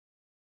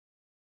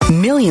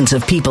Millions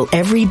of people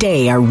every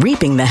day are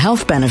reaping the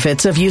health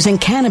benefits of using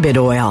cannabis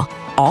oil,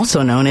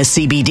 also known as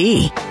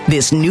CBD.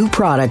 This new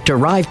product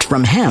derived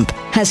from hemp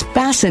has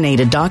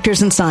fascinated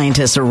doctors and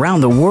scientists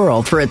around the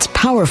world for its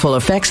powerful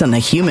effects on the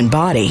human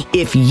body.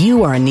 If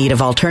you are in need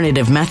of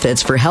alternative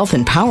methods for health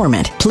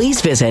empowerment, please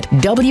visit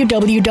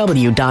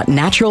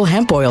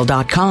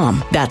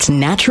www.naturalhempoil.com. That's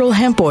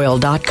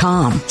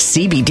naturalhempoil.com.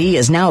 CBD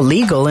is now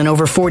legal in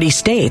over 40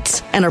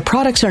 states, and our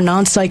products are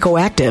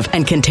non-psychoactive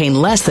and contain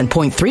less than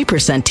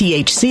 0.3%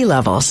 THC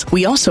levels.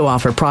 We also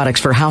offer products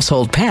for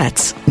household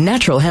pets.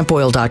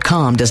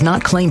 Naturalhempoil.com does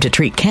not claim to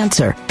treat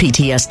cancer,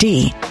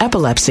 PTSD,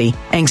 epilepsy,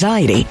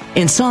 anxiety,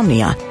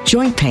 insomnia,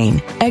 joint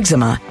pain,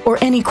 eczema, or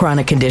any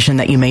chronic condition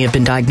that you may have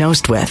been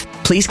diagnosed with.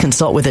 Please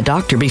consult with a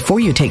doctor before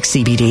you take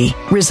CBD.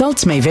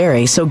 Results may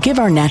vary, so give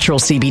our natural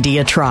CBD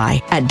a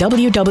try at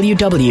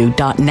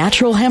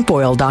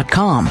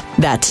www.naturalhempoil.com.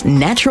 That's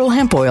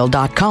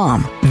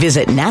naturalhempoil.com.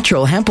 Visit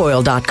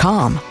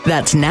naturalhempoil.com.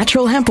 That's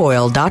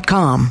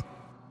naturalhempoil.com.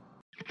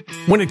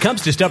 When it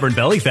comes to stubborn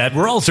belly fat,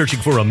 we're all searching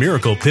for a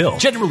miracle pill.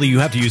 Generally, you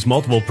have to use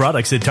multiple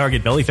products that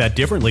target belly fat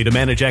differently to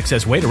manage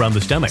excess weight around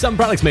the stomach. Some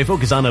products may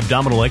focus on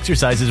abdominal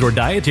exercises or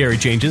dietary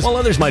changes, while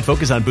others might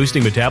focus on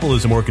boosting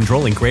metabolism or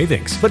controlling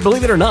cravings. But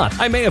believe it or not,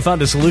 I may have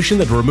found a solution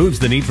that removes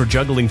the need for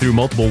juggling through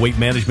multiple weight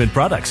management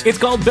products. It's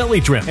called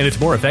Belly Trim, and it's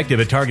more effective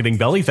at targeting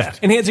belly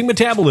fat, enhancing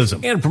metabolism,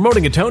 and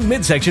promoting a toned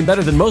midsection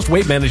better than most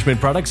weight management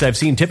products I've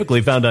seen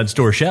typically found on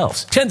store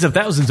shelves. Tens of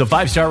thousands of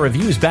 5-star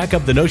reviews back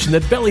up the notion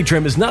that Belly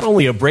Trim is not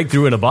only a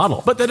breakthrough in a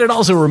bottle, but that it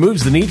also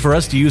removes the need for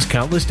us to use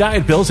countless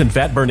diet pills and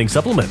fat-burning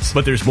supplements.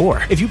 But there's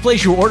more. If you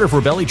place your order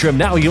for Belly Trim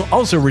now, you'll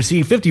also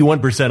receive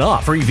 51%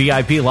 off, free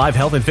VIP live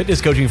health and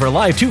fitness coaching for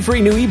life, 2 free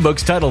new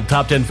ebooks titled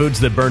Top 10 Foods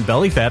That Burn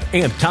Belly Fat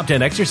and Top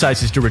 10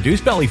 Exercises to Reduce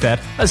Belly Fat,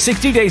 a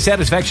 60-day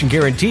satisfaction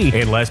guarantee,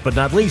 and last but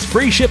not least,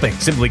 free shipping.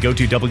 Simply go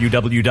to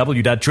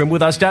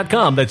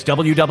www.trimwithus.com. That's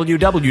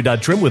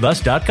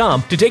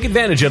www.trimwithus.com to take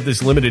advantage of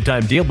this limited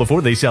time deal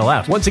before they sell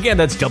out. Once again,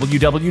 that's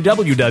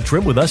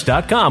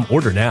www.trimwithus.com.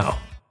 Order now.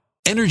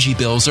 Energy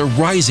bills are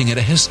rising at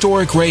a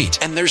historic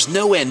rate, and there's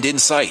no end in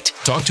sight.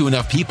 Talk to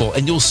enough people,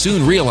 and you'll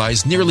soon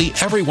realize nearly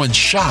everyone's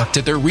shocked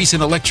at their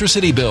recent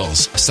electricity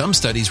bills. Some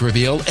studies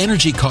reveal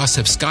energy costs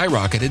have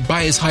skyrocketed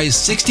by as high as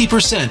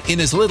 60%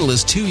 in as little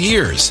as 2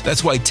 years.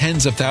 That's why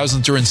tens of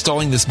thousands are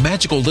installing this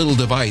magical little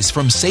device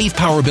from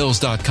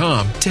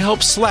SavePowerBills.com to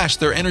help slash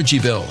their energy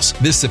bills.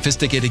 This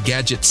sophisticated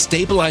gadget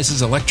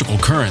stabilizes electrical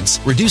currents,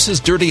 reduces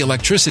dirty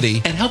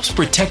electricity, and helps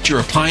protect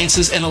your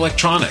appliances and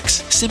electronics.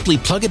 Simply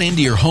plug it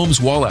into your home's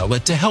wall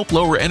outlet to help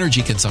lower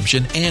energy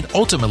consumption and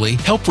ultimately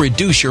help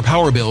reduce your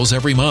power bills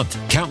every month.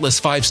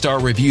 Countless 5-star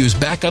reviews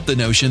back up the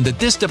notion that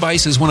this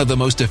device is one of the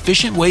most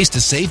efficient ways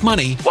to save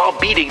money while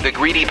beating the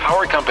greedy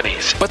power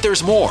companies. But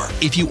there's more.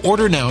 If you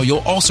order now, you'll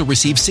also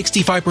receive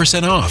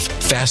 65% off,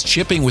 fast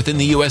shipping within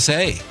the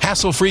USA,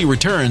 hassle-free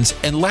returns,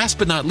 and last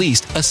but not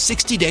least, a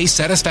 60-day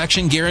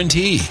satisfaction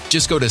guarantee.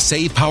 Just go to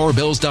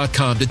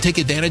SavePowerBills.com to take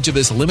advantage of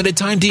this limited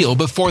time deal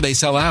before they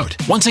sell out.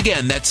 Once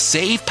again, that's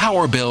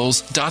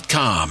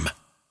SavePowerBills.com.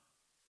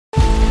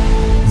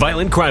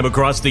 Violent crime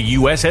across the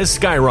U.S. has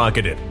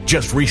skyrocketed.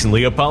 Just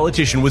recently, a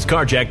politician was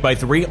carjacked by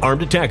 3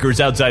 armed attackers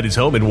outside his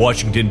home in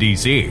Washington,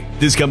 D.C.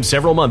 This comes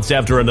several months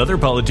after another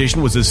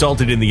politician was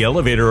assaulted in the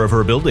elevator of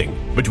her building.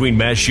 Between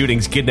mass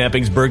shootings,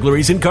 kidnappings,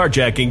 burglaries, and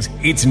carjackings,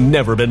 it's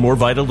never been more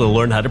vital to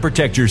learn how to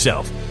protect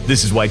yourself.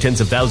 This is why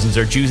tens of thousands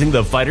are choosing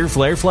the Fighter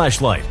Flare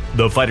flashlight.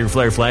 The Fighter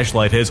Flare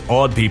flashlight has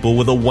awed people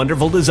with a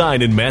wonderful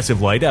design and massive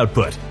light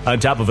output. On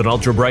top of an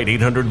ultra-bright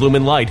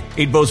 800-lumen light,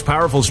 it boasts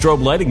powerful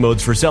strobe lighting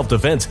modes for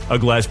self-defense, a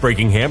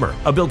glass-breaking hammer,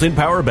 a built-in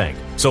power bank,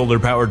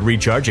 solar-powered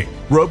recharging,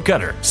 rope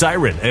cutter,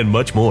 siren, and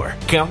much more.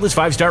 Countless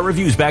 5-star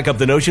reviews back up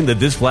the notion that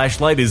this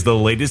flashlight is the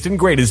latest and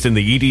greatest in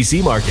the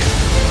EDC market.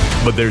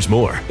 But there's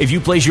more. If you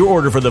place your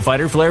order for the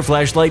Fighter Flare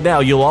flashlight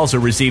now, you'll also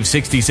receive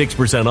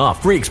 66%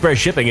 off, free express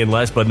shipping, and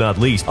last but not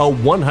least, a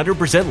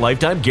 100%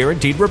 lifetime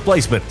guaranteed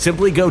replacement.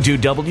 Simply go to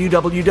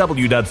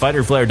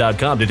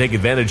www.fighterflare.com to take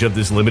advantage of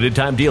this limited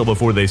time deal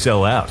before they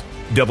sell out.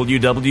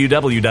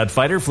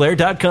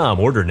 www.fighterflare.com.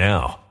 Order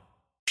now.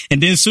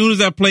 And then as soon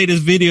as I play this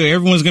video,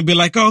 everyone's going to be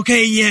like,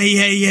 okay,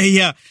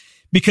 yeah.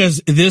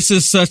 Because this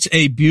is such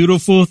a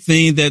beautiful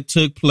thing that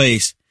took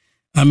place.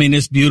 I mean,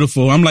 it's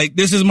beautiful. I'm like,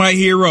 this is my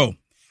hero.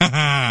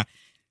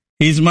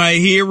 He's my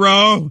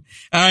hero.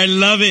 I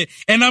love it.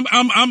 And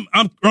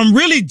I'm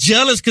really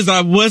jealous because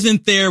I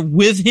wasn't there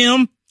with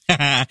him.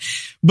 But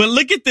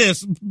look at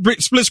this.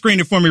 Split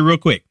screen it for me real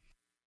quick.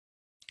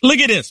 Look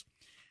at this.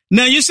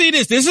 Now you see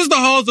this. This is the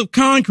halls of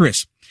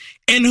Congress.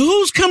 And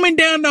who's coming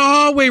down the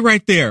hallway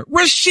right there?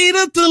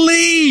 Rashida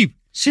Tlaib.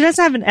 She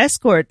doesn't have an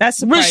escort. That's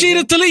surprising.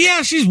 Rashida Tlaib,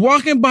 yeah, she's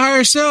walking by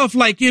herself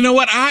like, you know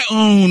what? I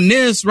own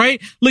this,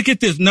 right? Look at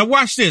this. Now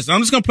watch this.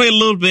 I'm just going to play a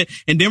little bit,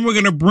 and then we're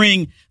going to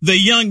bring the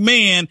young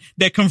man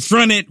that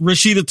confronted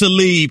Rashida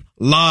Tlaib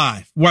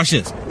live. Watch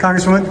this.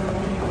 Congresswoman,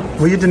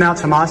 will you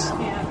denounce Hamas?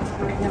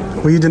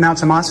 Will you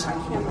denounce Hamas?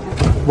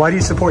 Why do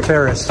you support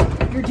terrorists?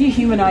 You're You're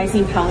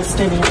dehumanizing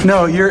Palestinians.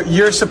 No,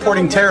 you're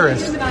supporting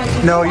terrorists.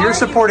 No, you're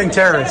supporting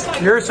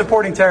terrorists. You're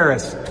supporting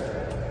terrorists.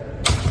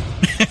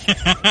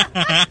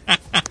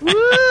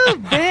 Woo,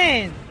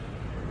 Ben.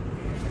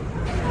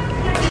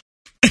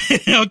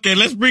 Okay,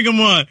 let's bring him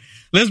on.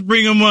 Let's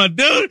bring him on.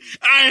 Dude,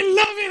 I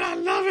love it. I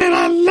love it.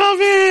 I love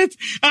it.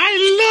 I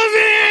love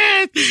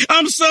it.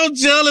 I'm so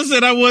jealous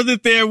that I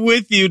wasn't there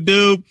with you,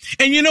 dude.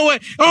 And you know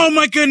what? Oh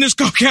my goodness,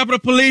 call Capitol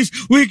Police.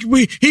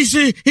 He's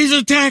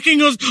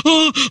attacking us.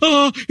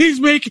 He's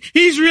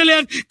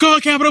really call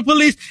Capitol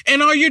Police.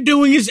 And all you're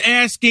doing is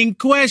asking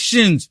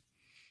questions.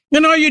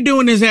 And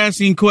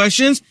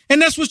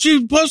that's what you're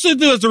supposed to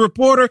do as a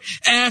reporter,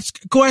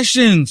 ask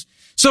questions.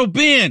 So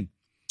Ben,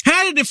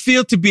 how did it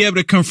feel to be able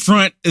to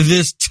confront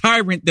this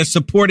tyrant that's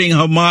supporting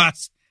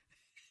Hamas?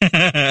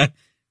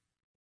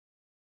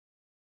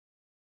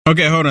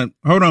 Okay, hold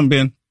on,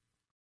 Ben.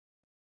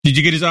 Did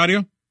you get his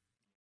audio?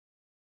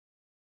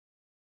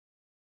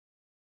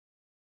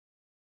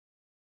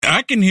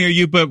 I can hear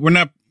you, but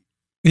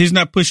he's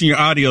not pushing your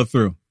audio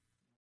through.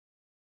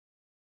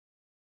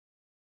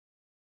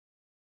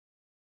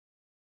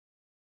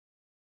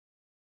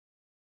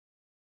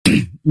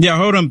 Yeah,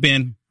 hold on,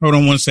 Ben. Hold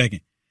on 1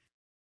 second.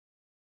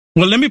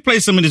 Well, let me play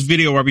some of this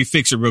video while we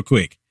fix it real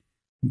quick.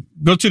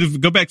 Go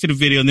back to the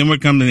video, and then we'll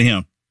come to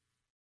him.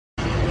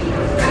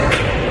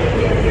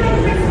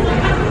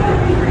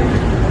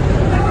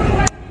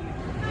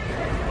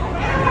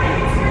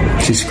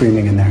 She's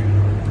screaming in there.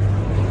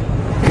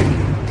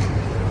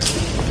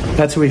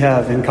 That's who we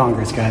have in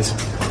Congress, guys.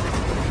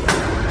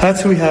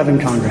 That's who we have in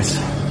Congress.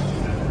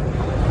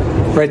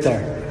 Right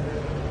there.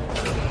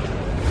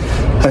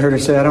 I heard her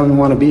say, I don't even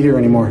want to be here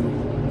anymore.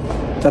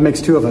 That makes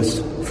two of us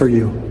for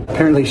you.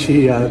 Apparently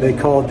they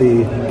called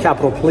the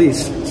Capitol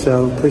Police,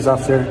 so the police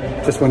officer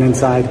just went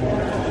inside.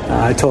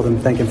 I told him,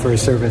 thank him for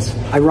his service.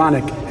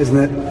 Ironic, isn't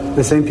it?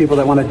 The same people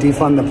that want to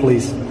defund the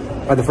police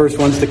are the first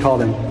ones to call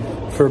them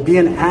for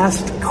being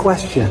asked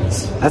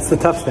questions. That's the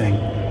tough thing,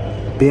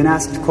 being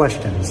asked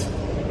questions.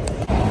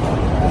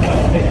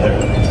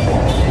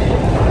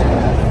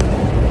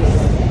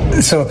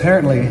 So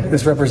apparently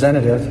this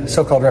representative,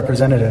 so-called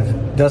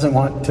representative, doesn't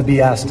want to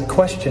be asked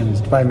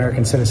questions by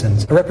American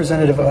citizens. A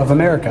representative of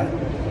America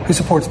who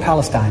supports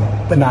Palestine,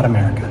 but not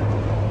America.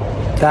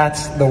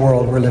 That's the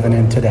world we're living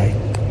in today.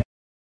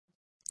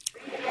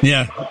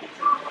 Yeah.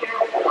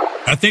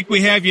 I think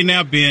we have you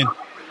now, Ben.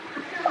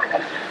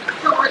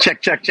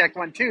 Check,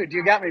 1, 2. Do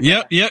you got me?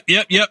 Yep.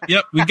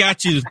 We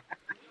got you.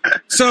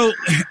 So,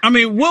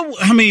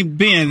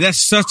 Ben, that's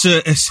such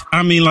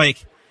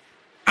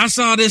I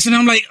saw this and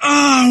I'm like,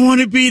 I want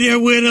to be there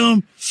with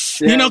him.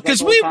 Yeah,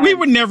 because we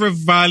were never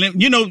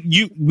violent.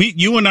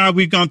 You and I,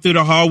 we've gone through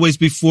the hallways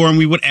before and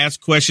we would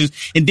ask questions.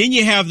 And then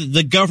you have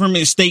the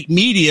government state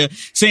media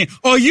saying,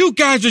 oh, you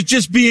guys are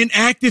just being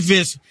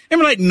activists.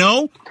 And we're like,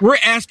 no, we're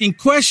asking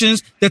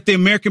questions that the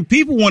American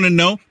people want to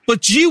know,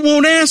 but you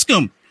won't ask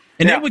them.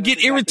 And they would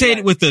get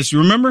irritated with us. You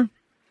remember?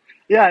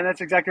 Yeah,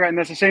 that's exactly right. And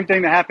that's the same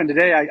thing that happened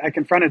today. I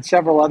confronted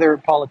several other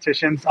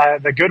politicians.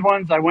 The good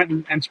ones I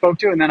went and spoke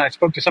to, and then I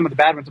spoke to some of the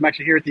bad ones. I'm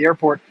actually here at the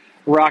airport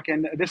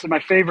rocking. This is my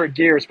favorite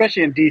gear,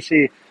 especially in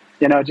D.C.,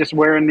 just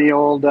wearing the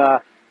old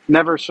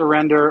Never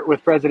Surrender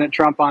with President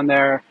Trump on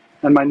there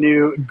and my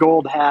new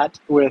gold hat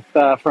with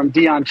from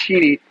Dion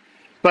Cheney.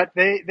 But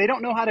they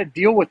don't know how to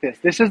deal with this.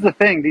 This is the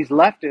thing. These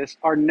leftists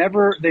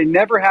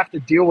never have to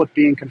deal with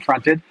being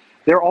confronted.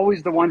 They're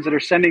always the ones that are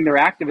sending their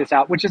activists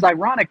out, which is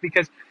ironic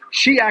because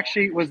she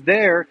actually was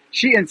there.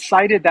 She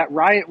incited that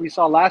riot we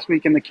saw last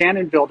week in the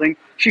Cannon building.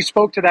 She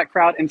spoke to that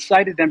crowd,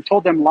 incited them,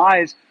 told them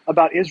lies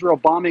about Israel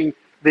bombing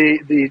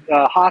the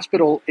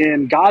hospital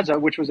in Gaza,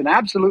 which was an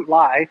absolute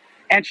lie.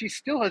 And she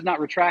still has not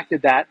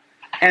retracted that.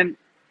 And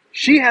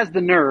she has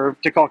the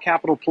nerve to call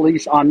Capitol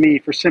Police on me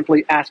for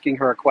simply asking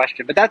her a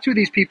question. But that's who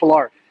these people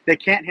are. They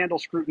can't handle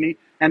scrutiny,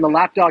 and the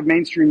lapdog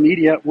mainstream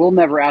media will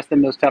never ask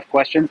them those tough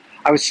questions.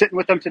 I was sitting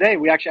with them today.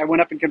 I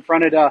went up and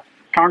confronted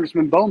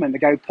Congressman Bowman, the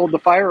guy who pulled the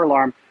fire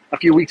alarm a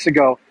few weeks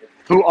ago,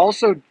 who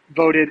also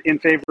voted in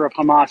favor of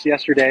Hamas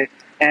yesterday.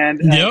 And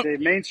the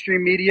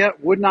mainstream media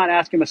would not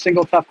ask him a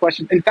single tough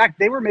question. In fact,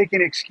 they were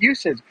making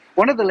excuses.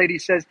 One of the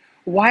ladies says,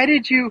 why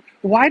did you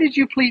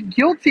plead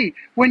guilty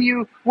when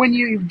you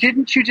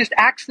didn't you just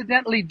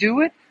accidentally do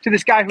it? To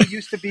this guy who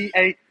used to be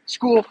a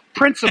school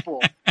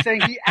principal,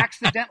 saying he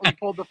accidentally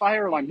pulled the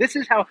fire alarm. This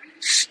is how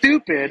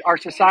stupid our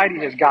society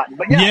has gotten.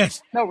 But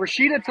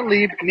Rashida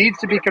Tlaib needs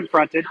to be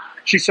confronted.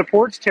 She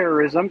supports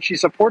terrorism. She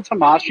supports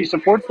Hamas. She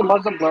supports the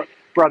Muslim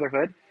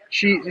Brotherhood.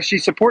 She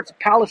supports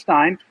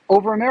Palestine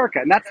over America.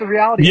 And that's the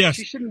reality. Yes.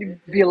 She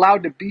shouldn't be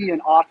allowed to be in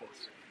office.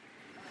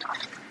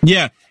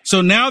 Yeah.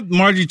 So now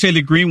Marjorie Taylor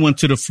Greene went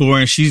to the floor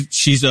and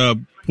she's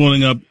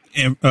pulling up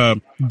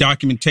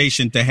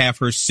documentation to have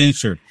her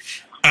censored.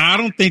 I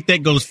don't think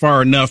that goes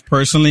far enough,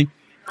 personally.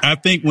 I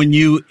think when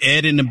you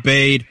add and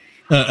abet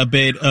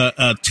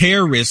a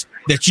terrorist,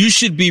 that you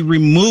should be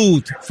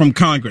removed from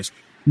Congress.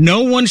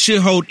 No one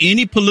should hold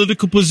any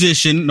political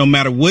position, no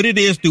matter what it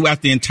is,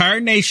 throughout the entire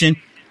nation,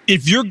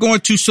 if you're going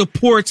to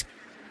support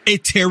a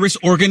terrorist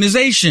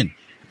organization.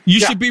 you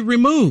should be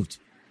removed.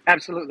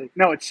 Absolutely.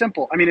 No, it's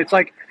simple. I mean, it's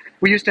like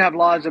we used to have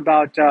laws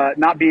about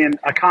not being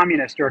a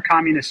communist or a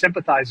communist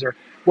sympathizer.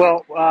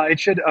 Well, it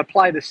should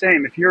apply the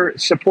same. If you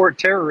support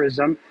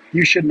terrorism,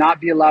 you should not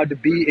be allowed to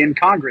be in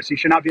Congress. You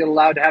should not be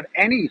allowed to have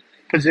any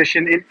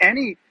position in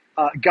any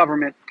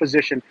government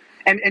position.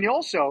 And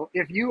also,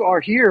 if you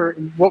are here,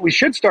 what we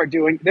should start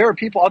doing, there are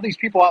all these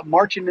people out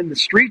marching in the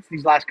streets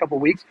these last couple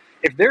of weeks.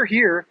 If they're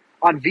here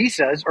on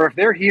visas or if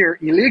they're here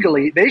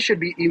illegally, they should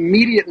be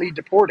immediately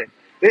deported.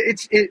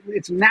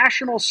 It's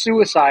national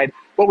suicide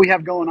what we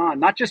have going on.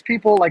 Not just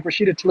people like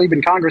Rashida Tlaib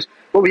in Congress,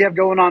 what we have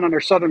going on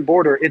our southern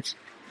border. It's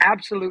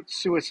absolute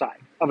suicide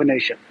of a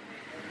nation.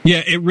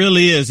 Yeah, it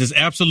really is. It's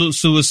absolute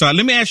suicide.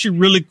 Let me ask you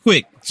really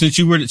quick, since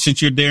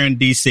you're there in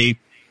D.C.,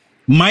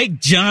 Mike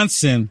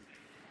Johnson,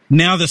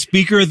 now the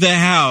Speaker of the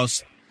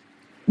House.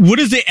 What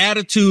is the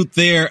attitude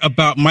there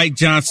about Mike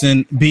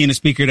Johnson being the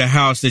Speaker of the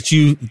House that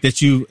you've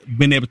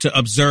been able to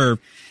observe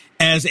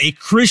as a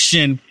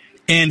Christian?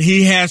 And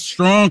he has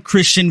strong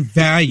Christian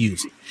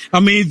values. I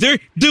mean, they're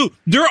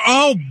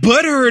all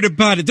butthurt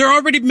about it. They're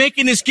already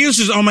making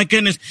excuses. Oh my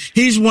goodness,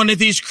 he's one of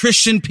these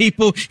Christian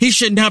people. He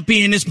should not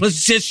be in his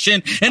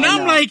position. And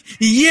I'm like,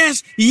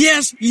 yes.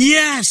 Yes,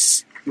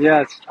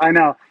 I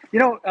know. You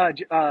know,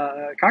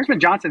 Congressman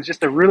Johnson's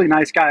just a really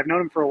nice guy. I've known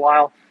him for a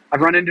while.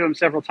 I've run into him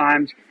several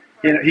times.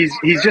 You know,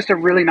 he's just a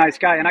really nice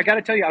guy. And I got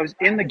to tell you, I was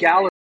in the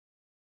gallery.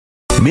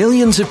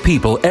 Millions of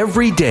people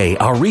every day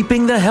are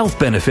reaping the health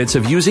benefits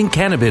of using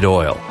cannabis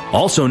oil,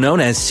 also known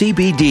as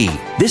CBD.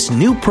 This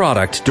new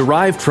product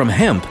derived from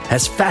hemp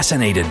has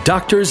fascinated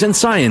doctors and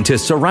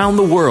scientists around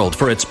the world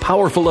for its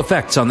powerful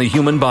effects on the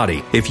human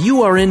body. If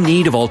you are in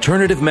need of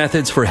alternative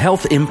methods for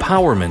health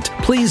empowerment,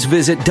 please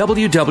visit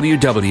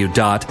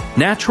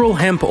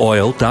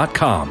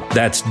www.naturalhempoil.com.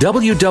 That's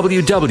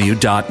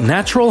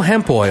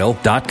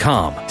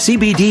www.naturalhempoil.com.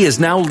 CBD is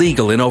now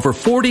legal in over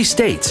 40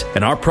 states,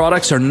 and our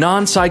products are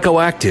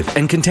non-psychoactive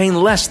and contain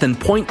less than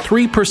 0.3%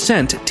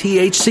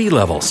 THC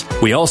levels.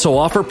 We also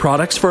offer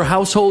products for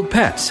household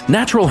pets.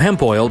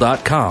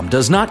 NaturalHempOil.com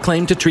does not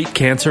claim to treat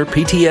cancer,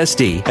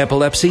 PTSD,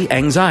 epilepsy,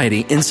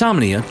 anxiety,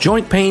 insomnia,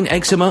 joint pain,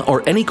 eczema,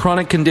 or any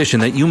chronic condition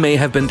that you may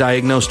have been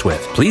diagnosed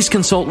with. Please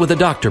consult with a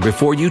doctor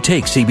before you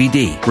take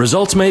CBD.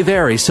 Results may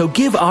vary, so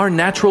give our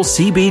natural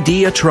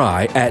CBD a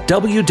try at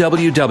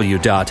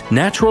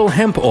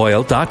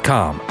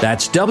www.naturalhempoil.com.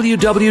 That's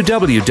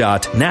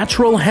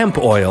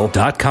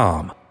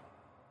www.naturalhempoil.com.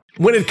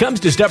 When it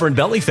comes to stubborn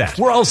belly fat,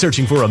 we're all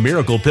searching for a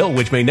miracle pill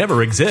which may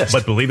never exist.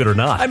 But believe it or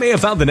not, I may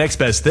have found the next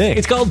best thing.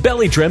 It's called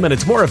Belly Trim, and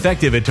it's more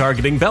effective at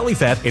targeting belly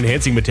fat,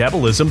 enhancing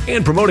metabolism,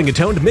 and promoting a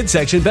toned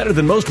midsection better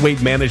than most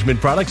weight management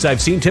products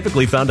I've seen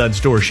typically found on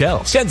store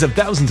shelves. Tens of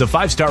thousands of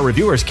 5-star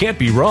reviewers can't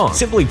be wrong.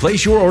 Simply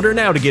place your order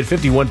now to get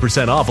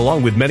 51% off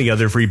along with many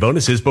other free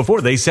bonuses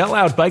before they sell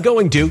out by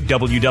going to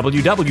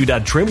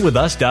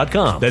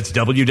www.trimwithus.com. That's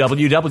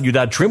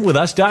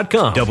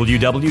www.trimwithus.com.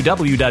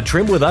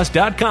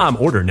 www.trimwithus.com.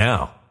 Order now.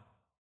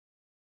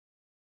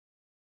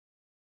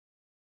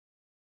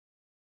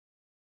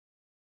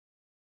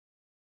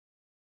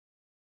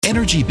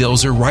 Energy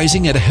bills are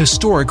rising at a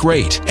historic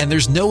rate, and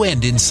there's no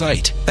end in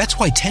sight. That's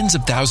why tens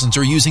of thousands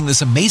are using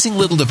this amazing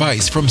little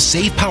device from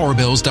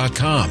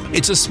SavePowerBills.com.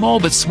 It's a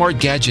small but smart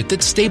gadget that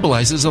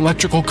stabilizes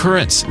electrical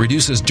currents,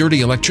 reduces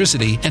dirty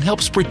electricity, and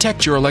helps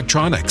protect your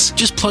electronics.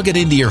 Just plug it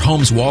into your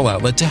home's wall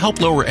outlet to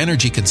help lower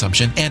energy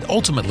consumption and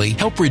ultimately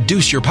help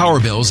reduce your power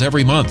bills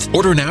every month.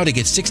 Order now to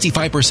get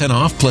 65%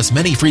 off plus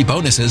many free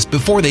bonuses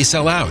before they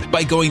sell out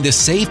by going to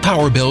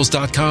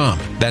SavePowerBills.com.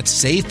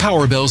 That's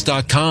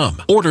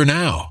SavePowerBills.com. Order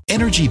now.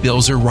 Energy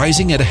bills are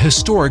rising at a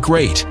historic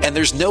rate, and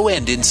there's no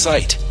end in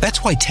sight.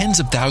 That's why tens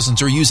of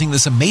thousands are using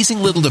this amazing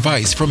little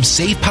device from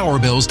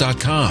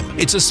SavePowerBills.com.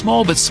 It's a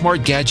small but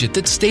smart gadget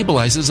that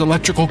stabilizes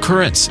electrical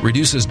currents,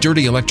 reduces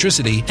dirty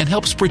electricity, and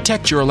helps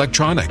protect your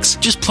electronics.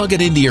 Just plug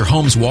it into your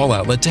home's wall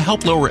outlet to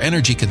help lower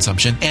energy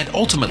consumption and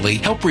ultimately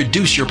help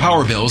reduce your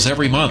power bills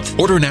every month.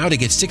 Order now to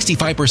get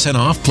 65%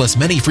 off plus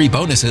many free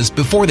bonuses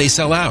before they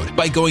sell out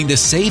by going to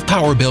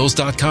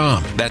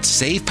SavePowerBills.com.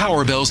 That's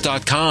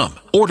SavePowerBills.com.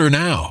 Order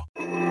now.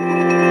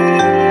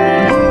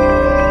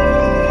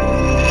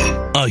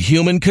 A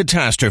human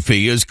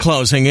catastrophe is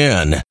closing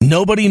in.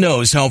 Nobody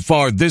knows how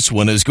far this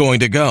one is going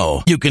to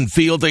go. You can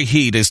feel the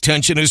heat as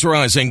tension is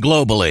rising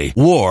globally.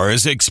 War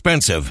is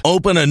expensive.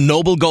 Open a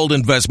Noble Gold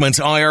Investments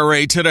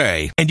IRA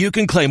today, and you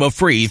can claim a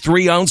free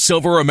 3-ounce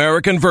silver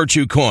American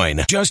Virtue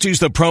coin. Just use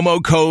the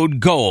promo code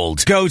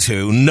GOLD. Go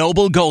to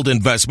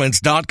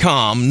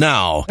noblegoldinvestments.com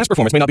now. Past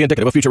performance may not be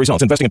indicative of future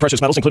results. Investing in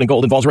precious metals, including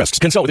gold, involves risks.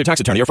 Consult with your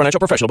tax attorney or financial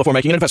professional before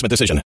making an investment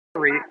decision.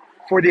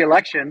 For the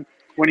election,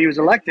 when he was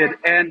elected,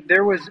 and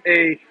I was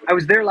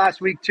there last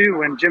week too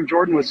when Jim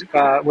Jordan was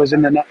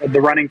in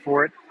the running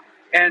for it,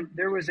 and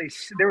there was a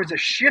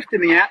shift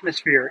in the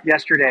atmosphere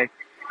yesterday.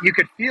 You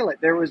could feel it.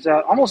 There was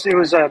it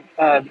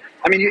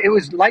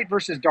was light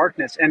versus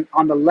darkness, and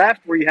on the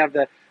left where you have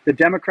the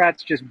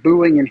Democrats just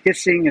booing and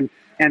hissing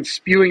and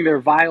spewing their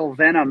vile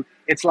venom,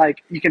 it's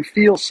like you can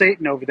feel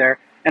Satan over there,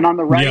 and on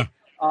the right,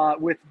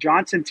 with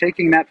Johnson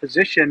taking that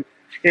position,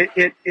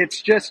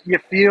 it's just, you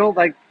feel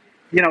like,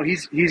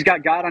 he's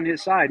got God on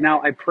his side.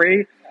 Now I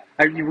pray,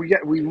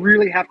 we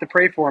really have to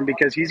pray for him,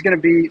 because he's going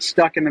to be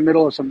stuck in the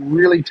middle of some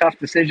really tough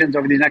decisions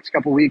over these next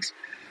couple of weeks.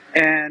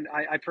 And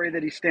I pray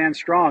that he stands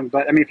strong.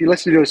 But I mean, if you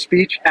listen to his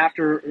speech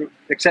after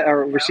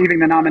receiving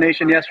the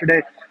nomination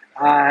yesterday,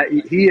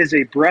 he is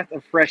a breath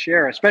of fresh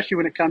air, especially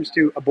when it comes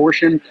to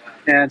abortion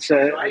and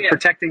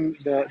protecting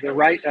the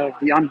right of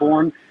the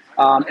unborn,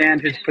 and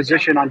his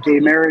position on gay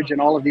marriage and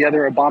all of the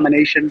other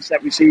abominations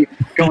that we see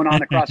going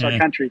on across our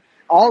country.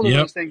 All of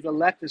those things the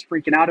left is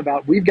freaking out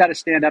about. We've got to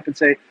stand up and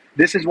say,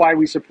 this is why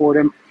we support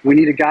him. We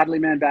need a godly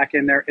man back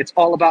in there. It's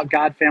all about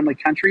God, family,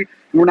 country.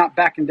 We're not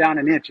backing down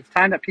an inch. It's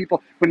time that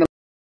people,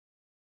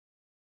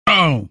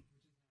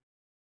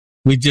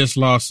 we just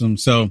lost him.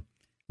 So,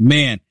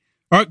 man.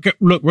 All right,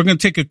 look, we're going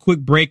to take a quick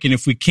break, and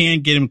if we can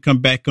get him to come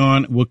back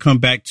on, we'll come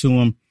back to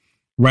him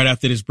right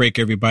after this break,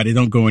 everybody.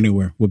 Don't go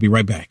anywhere. We'll be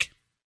right back.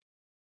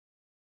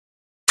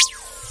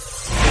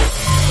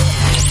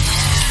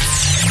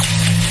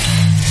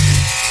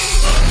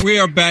 We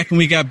are back, and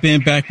we got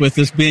Ben back with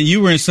us. Ben,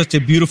 you were in such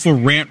a beautiful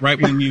rant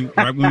right when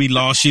we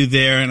lost you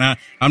there, and I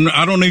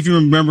don't know if you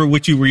remember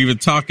what you were even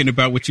talking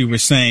about, what you were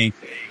saying,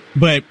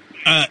 but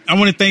I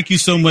want to thank you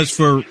so much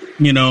for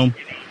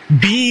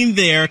being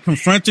there,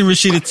 confronting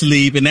Rashida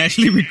Tlaib, and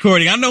actually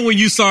recording. I know when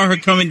you saw her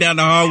coming down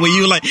the hallway,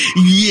 you were like,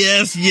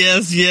 yes.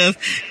 Yeah.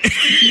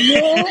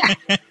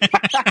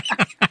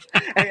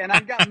 Hey, and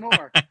I've got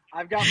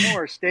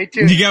more. Stay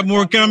tuned. You got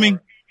more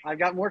coming? I've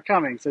got more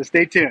coming, so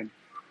stay tuned.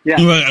 Yeah,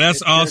 well,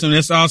 that's awesome.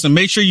 That's awesome.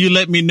 Make sure you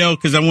let me know,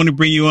 because I want to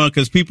bring you on,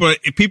 because people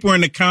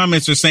in the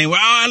comments are saying, well,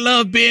 I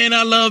love Ben.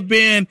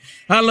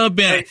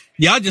 Hey.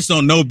 Y'all just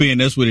don't know Ben.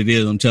 That's what it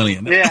is. I'm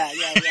telling you. Yeah.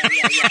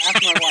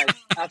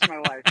 That's my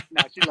wife.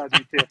 No, she loves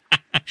me too.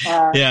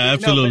 Yeah,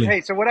 absolutely.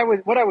 Hey, so what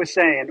I was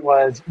saying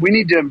was, we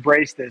need to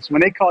embrace this.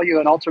 When they call you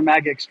an ultra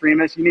MAGA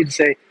extremist, you need to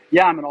say,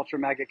 yeah, I'm an ultra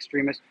MAGA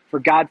extremist for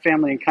God,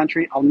 family, and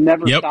country. I'll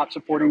never stop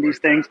supporting these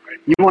things.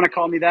 You want to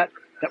call me that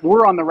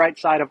we're on the right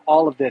side of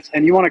all of this.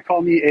 And you want to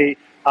call me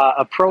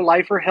a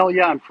pro-lifer? Hell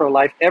yeah, I'm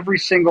pro-life. Every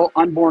single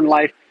unborn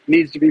life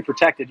needs to be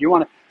protected. You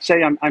want to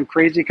say I'm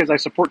crazy because I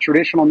support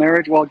traditional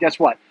marriage? Well, guess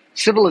what?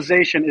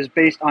 Civilization is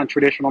based on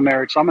traditional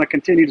marriage. So I'm going to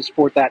continue to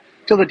support that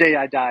till the day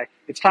I die.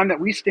 It's time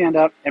that we stand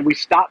up and we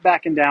stop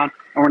backing down,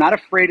 and we're not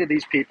afraid of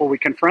these people. We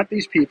confront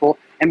these people,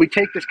 and we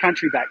take this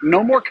country back.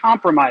 No more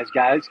compromise,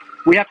 guys.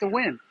 We have to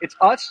win. It's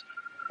us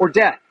or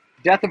death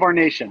of our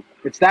nation.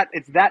 It's that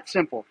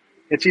simple.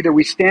 It's either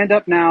we stand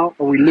up now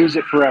or we lose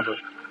it forever.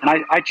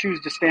 And I choose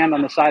to stand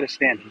on the side of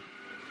standing.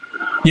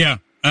 Yeah,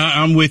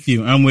 I'm with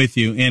you.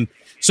 And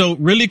so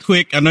really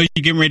quick, I know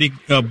you're getting ready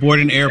to board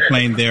an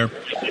airplane there.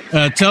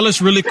 Tell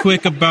us really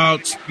quick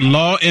about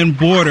Law and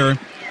Border,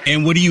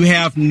 and what do you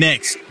have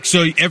next?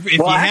 So if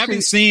you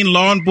haven't seen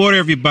Law and Border,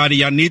 everybody,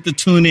 y'all need to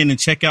tune in and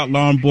check out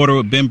Law and Border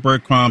with Ben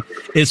Bergquam.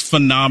 It's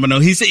phenomenal.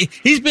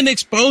 He's been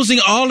exposing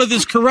all of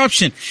this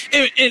corruption.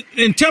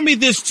 And tell me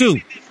this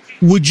too.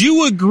 Would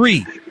you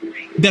agree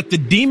that the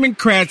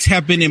Democrats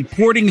have been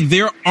importing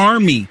their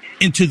army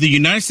into the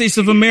United States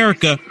of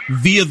America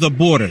via the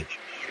border?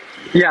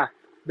 Yeah,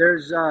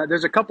 there's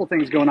a couple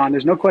things going on.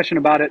 There's no question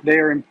about it. They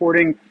are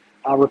importing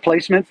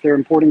replacements. They're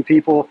importing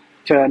people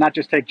to not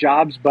just take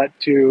jobs, but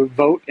to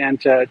vote and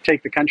to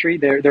take the country.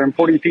 They're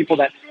importing people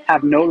that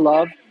have no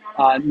love,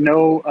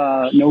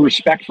 no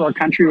respect for our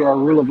country or our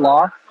rule of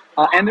law,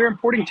 and they're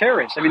importing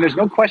terrorists. I mean, there's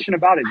no question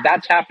about it.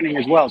 That's happening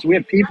as well. So we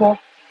have people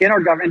in our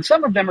government, and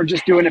some of them are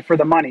just doing it for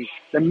the money,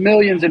 the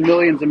millions and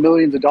millions and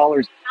millions of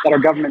dollars that our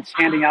government's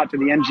handing out to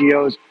the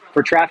NGOs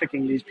for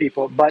trafficking these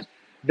people. But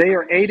they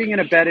are aiding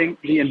and abetting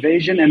the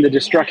invasion and the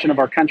destruction of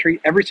our country.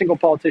 Every single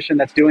politician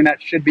that's doing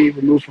that should be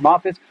removed from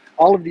office.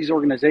 All of these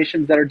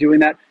organizations that are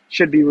doing that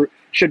should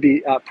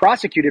be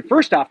prosecuted.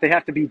 First off, they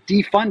have to be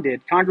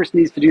defunded. Congress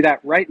needs to do that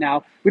right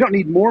now. We don't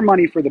need more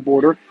money for the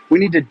border. We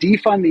need to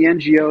defund the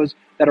NGOs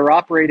that are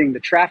operating the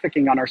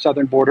trafficking on our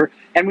southern border,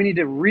 and we need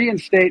to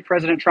reinstate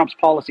President Trump's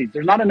policies.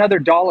 There's not another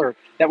dollar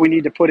that we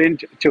need to put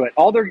into it.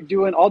 All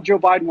Joe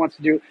Biden wants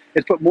to do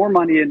is put more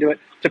money into it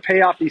to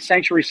pay off these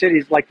sanctuary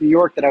cities like New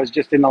York that I was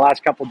just in the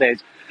last couple of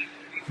days.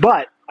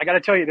 But I got to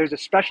tell you, there's a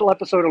special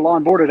episode of Law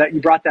and Border that you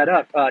brought that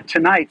up.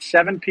 Tonight,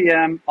 7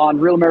 p.m. on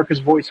Real America's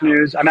Voice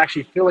News. I'm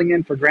actually filling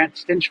in for Grant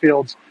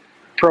Stinchfield's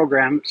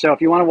program. So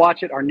if you want to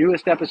watch it, our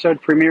newest episode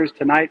premieres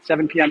tonight,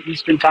 7 p.m.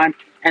 Eastern Time.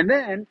 And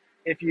then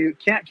if you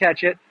can't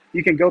catch it,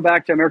 you can go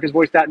back to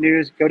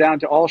americasvoice.news, go down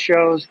to all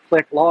shows,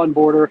 click Law and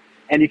Border,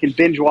 and you can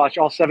binge watch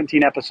all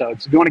 17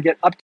 episodes. If you want to get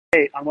up to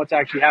date on what's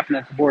actually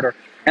happening at the border.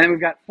 And then we've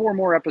got 4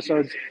 more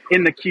episodes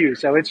in the queue.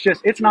 So it's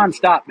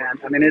nonstop, man.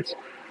 I mean, it's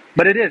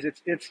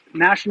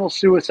national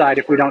suicide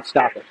if we don't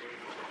stop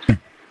it.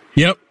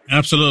 Yep,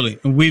 absolutely.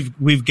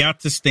 We've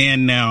got to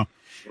stand now.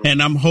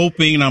 And I'm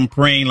hoping and I'm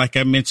praying, like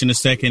I mentioned a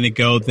second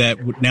ago,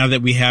 that now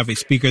that we have a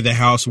Speaker of the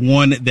House,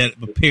 one that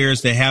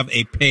appears to have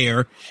a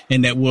pair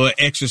and that will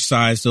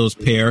exercise those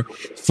pair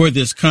for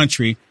this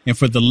country and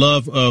for the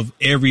love of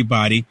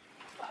everybody,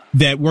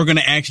 that we're going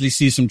to actually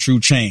see some true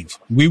change.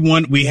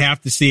 We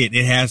have to see it.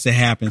 It has to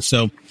happen.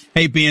 So,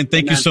 hey, Ben,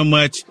 thank you so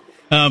much.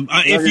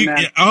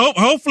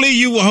 Hopefully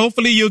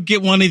you'll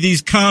get one of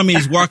these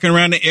commies walking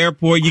around the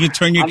airport. You can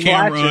turn your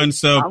camera on.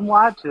 So I'm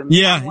watching.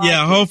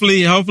 Yeah.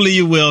 Hopefully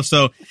you will.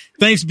 So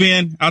thanks,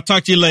 Ben. I'll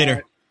talk to you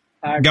later.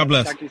 All right, God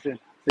bless. Talk to you soon.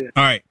 See you.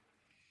 All right.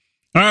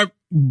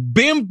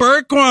 Ben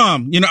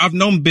Bergquam. I've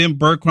known Ben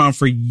Bergquam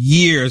for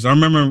years. I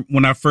remember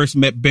when I first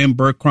met Ben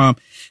Bergquam.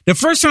 The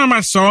first time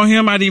I saw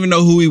him, I didn't even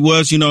know who he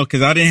was,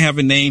 because I didn't have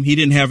a name. He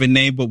didn't have a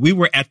name, but we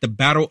were at the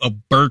Battle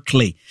of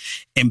Berkeley,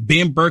 and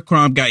Ben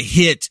Bergquam got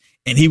hit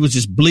and he was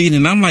just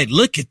bleeding. I'm like,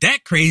 look at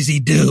that crazy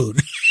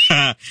dude.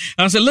 I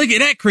said, look at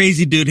that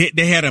crazy dude.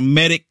 They had a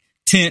medic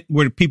tent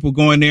where the people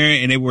go in there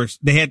and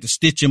they had to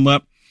stitch him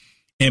up.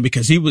 And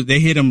because they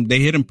hit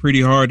him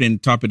pretty hard in the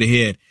top of the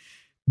head.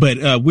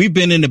 But we've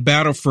been in the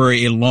battle for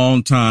a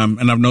long time,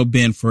 and I've known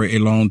Ben for a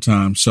long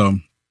time. So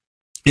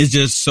it's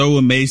just so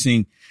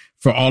amazing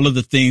for all of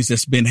the things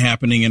that's been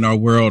happening in our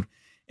world,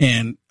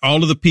 and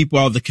all of the people,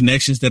 all the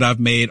connections that I've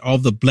made, all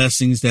the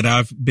blessings that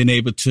I've been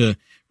able to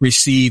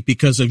receive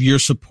because of your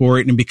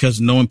support and because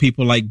of knowing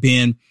people like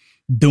Ben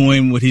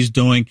doing what he's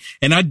doing.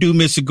 And I do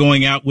miss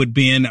going out with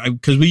Ben,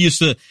 because we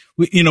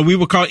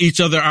would call each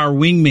other our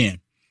wingman.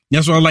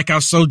 That's why I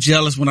was so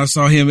jealous when I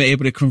saw him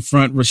able to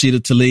confront Rashida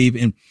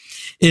Tlaib, and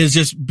it's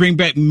just bring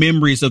back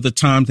memories of the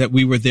times that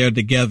we were there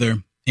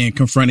together and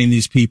confronting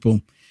these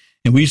people.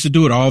 And we used to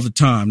do it all the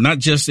time, not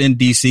just in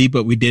DC,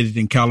 but we did it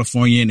in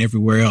California and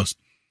everywhere else.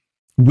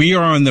 We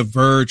are on the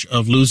verge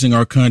of losing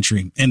our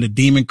country, and the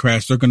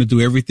Democrats are going to do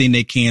everything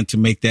they can to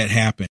make that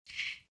happen.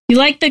 You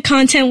like the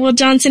content Will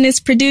Johnson is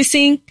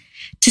producing?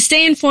 To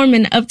stay informed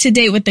and up to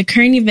date with the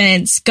current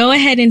events, go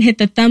ahead and hit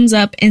the thumbs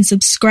up and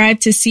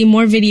subscribe to see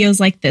more videos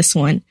like this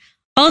one.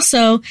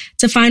 Also,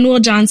 to find Will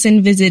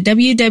Johnson, visit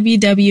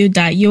www.uaf.media.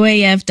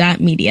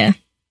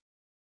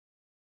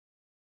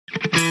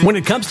 When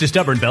it comes to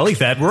stubborn belly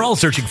fat, we're all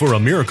searching for a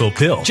miracle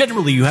pill.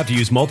 Generally, you have to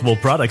use multiple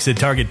products that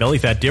target belly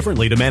fat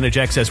differently to manage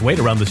excess weight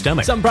around the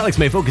stomach. Some products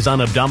may focus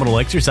on abdominal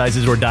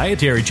exercises or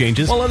dietary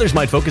changes, while others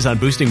might focus on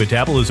boosting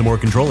metabolism or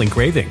controlling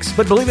cravings.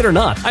 But believe it or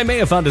not, I may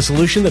have found a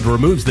solution that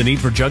removes the need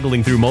for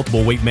juggling through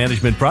multiple weight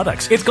management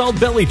products. It's called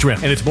Belly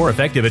Trim, and it's more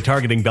effective at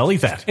targeting belly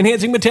fat,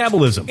 enhancing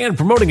metabolism, and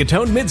promoting a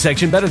toned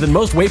midsection better than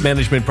most weight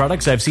management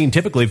products I've seen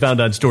typically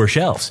found on store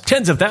shelves.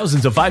 Tens of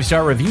thousands of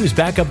 5-star reviews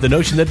back up the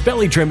notion that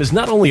Belly Trim is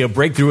not only a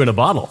breakthrough in a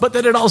bottle, but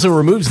that it also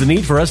removes the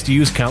need for us to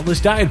use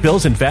countless diet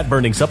pills and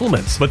fat-burning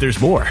supplements. But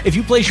there's more. If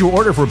you place your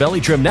order for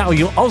Belly Trim now,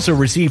 you'll also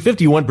receive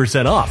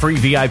 51% off, free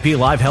VIP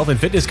live health and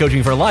fitness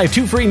coaching for life,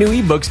 2 free new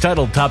ebooks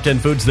titled Top 10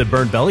 Foods That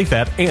Burn Belly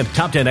Fat and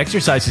Top 10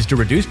 Exercises to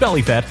Reduce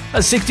Belly Fat, a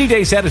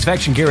 60-day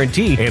satisfaction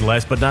guarantee, and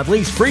last but not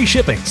least, free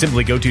shipping.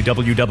 Simply go to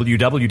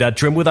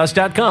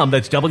www.trimwithus.com.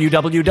 That's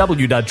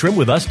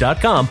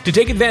www.trimwithus.com to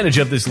take advantage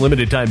of this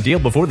limited time deal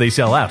before they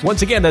sell out.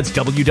 Once again, that's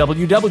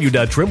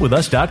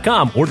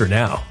www.trimwithus.com. Order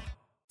now.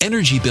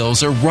 Energy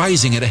bills are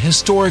rising at a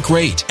historic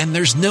rate, and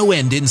there's no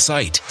end in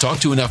sight. Talk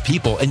to enough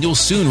people, and you'll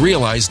soon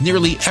realize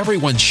nearly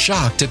everyone's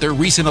shocked at their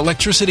recent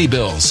electricity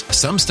bills.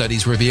 Some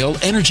studies reveal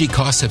energy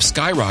costs have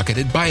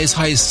skyrocketed by as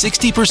high as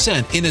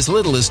 60% in as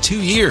little as 2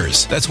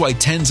 years. That's why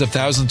tens of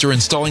thousands are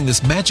installing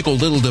this magical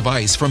little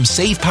device from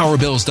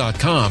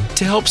SavePowerBills.com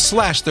to help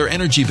slash their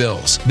energy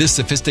bills. This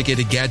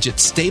sophisticated gadget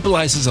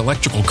stabilizes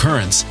electrical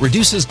currents,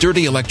 reduces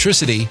dirty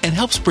electricity, and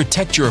helps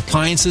protect your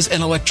appliances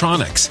and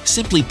electronics.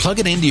 Simply plug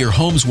it into your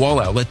home's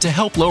wall outlet to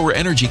help lower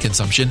energy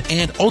consumption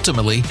and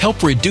ultimately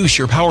help reduce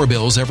your power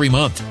bills every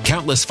month.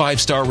 Countless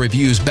 5-star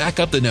reviews back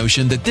up the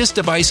notion that this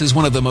device is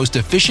one of the most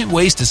efficient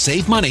ways to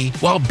save money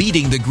while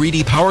beating the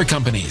greedy power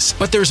companies.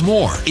 But there's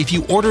more. If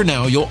you order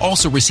now, you'll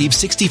also receive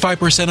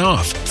 65%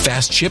 off,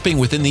 fast shipping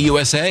within the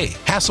USA,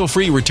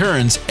 hassle-free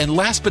returns, and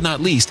last but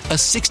not least, a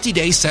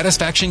 60-day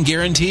satisfaction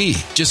guarantee.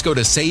 Just go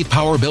to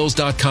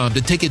SavePowerBills.com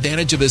to take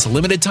advantage of this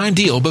limited time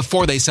deal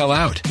before they sell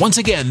out. Once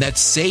again,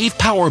 that's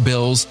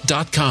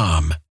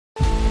SavePowerBills.com.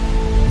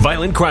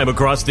 Violent crime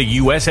across the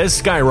U.S.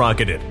 has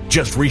skyrocketed.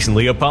 Just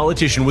recently, a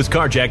politician was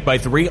carjacked by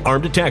 3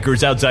 armed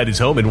attackers outside his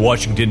home in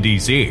Washington,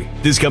 D.C.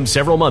 This comes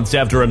several months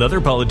after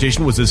another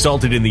politician was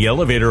assaulted in the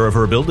elevator of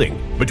her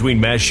building. Between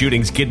mass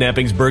shootings,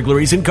 kidnappings,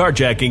 burglaries, and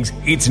carjackings,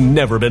 it's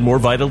never been more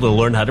vital to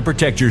learn how to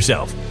protect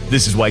yourself.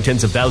 This is why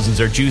tens of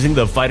thousands are choosing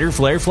the Fighter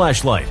Flare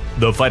flashlight.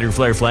 The Fighter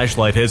Flare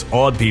flashlight has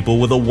awed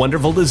people with a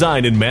wonderful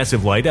design and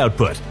massive light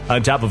output.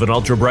 On top of an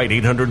ultra-bright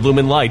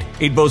 800-lumen light,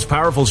 it boasts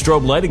powerful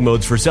strobe lighting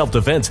modes for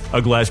self-defense,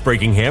 a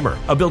glass-breaking hammer,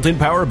 a built-in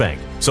power bank,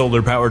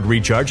 solar-powered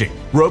recharging,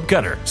 rope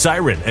cutter,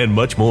 siren, and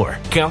much more.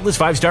 Countless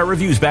 5-star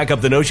reviews back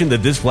up the notion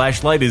that this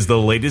flashlight is the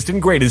latest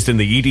and greatest in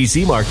the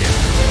EDC market.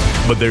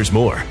 But there's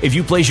more. If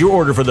you place your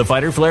order for the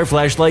Fighter Flare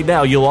flashlight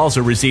now, you'll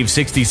also receive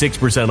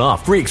 66%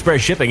 off, free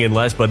express shipping, and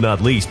last but not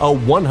least, a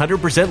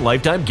 100%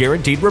 lifetime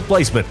guaranteed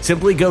replacement.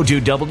 Simply go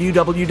to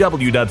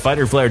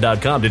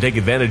www.fighterflare.com to take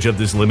advantage of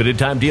this limited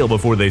time deal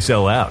before they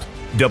sell out.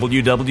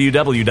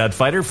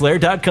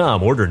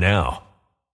 www.fighterflare.com. Order now.